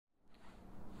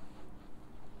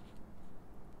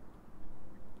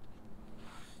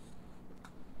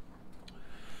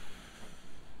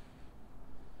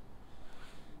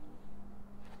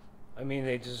mean,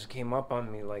 they just came up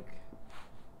on me like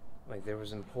they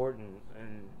was important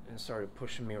and started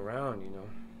pushing me around, you know.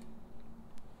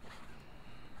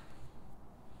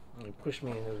 And they pushed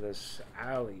me into this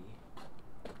alley.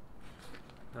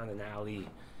 Not an alley.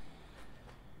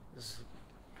 This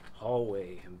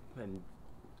hallway, and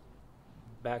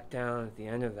back down at the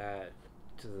end of that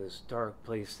to this dark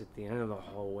place at the end of the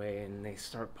hallway, and they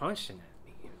start punching at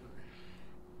me.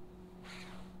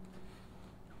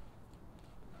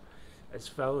 I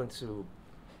just fell into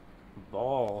a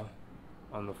ball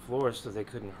on the floor so they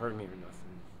couldn't hurt me or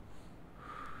nothing.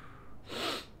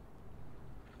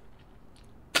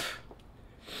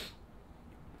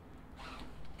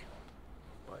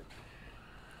 But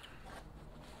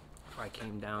I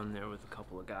came down there with a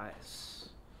couple of guys,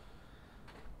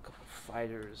 a couple of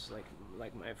fighters,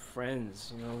 like my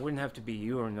friends, you know. It wouldn't have to be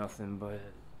you or nothing, but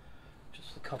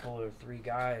just a couple or three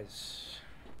guys,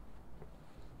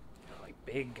 you know, like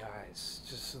big guys,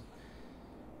 just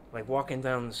like walking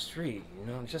down the street, you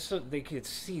know, just so they could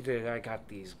see that I got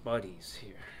these buddies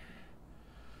here.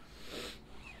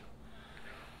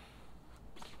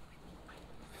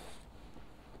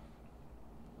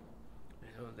 You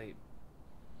know, they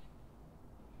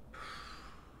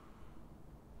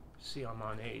see I'm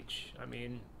on H. I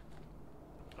mean,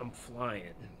 I'm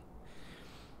flying.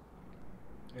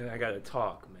 And I gotta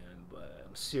talk, man, but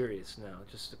I'm serious now.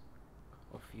 Just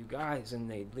a few guys,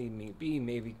 and they'd leave me be,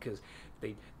 maybe because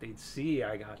they'd see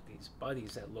I got these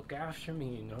buddies that look after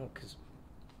me, you know, because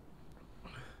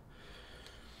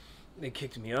they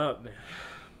kicked me up, man.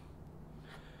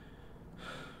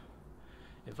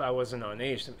 If I wasn't on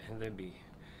H, man,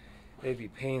 they'd be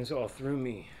pains all through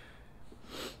me.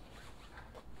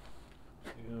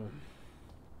 Yeah.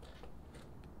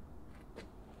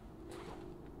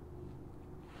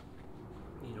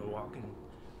 You know, walking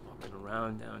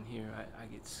around down here, I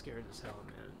get scared as hell,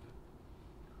 man.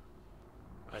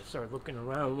 I start looking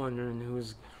around, wondering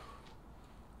who's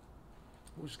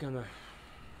gonna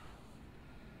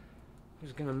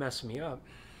mess me up.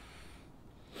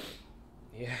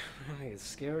 Yeah, I get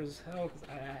scared as hell, 'cause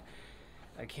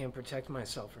I can't protect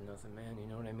myself or nothing, man. You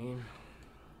know what I mean?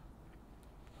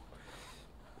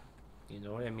 You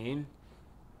know what I mean?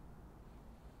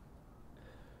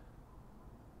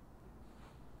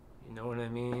 You know what I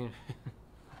mean?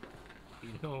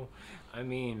 You know, I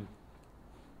mean,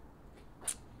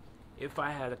 if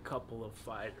I had a couple of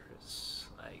fighters,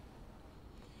 like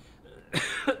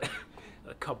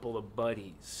a couple of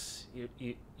buddies,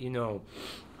 you know,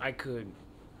 I could,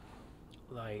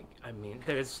 like, I mean,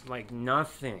 there's like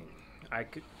nothing I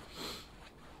could,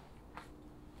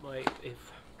 like,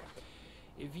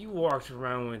 if you walked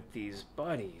around with these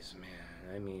buddies,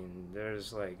 man, I mean,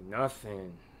 there's like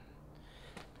nothing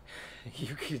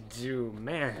you could do,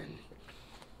 man.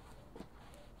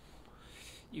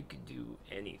 You could do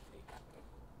anything.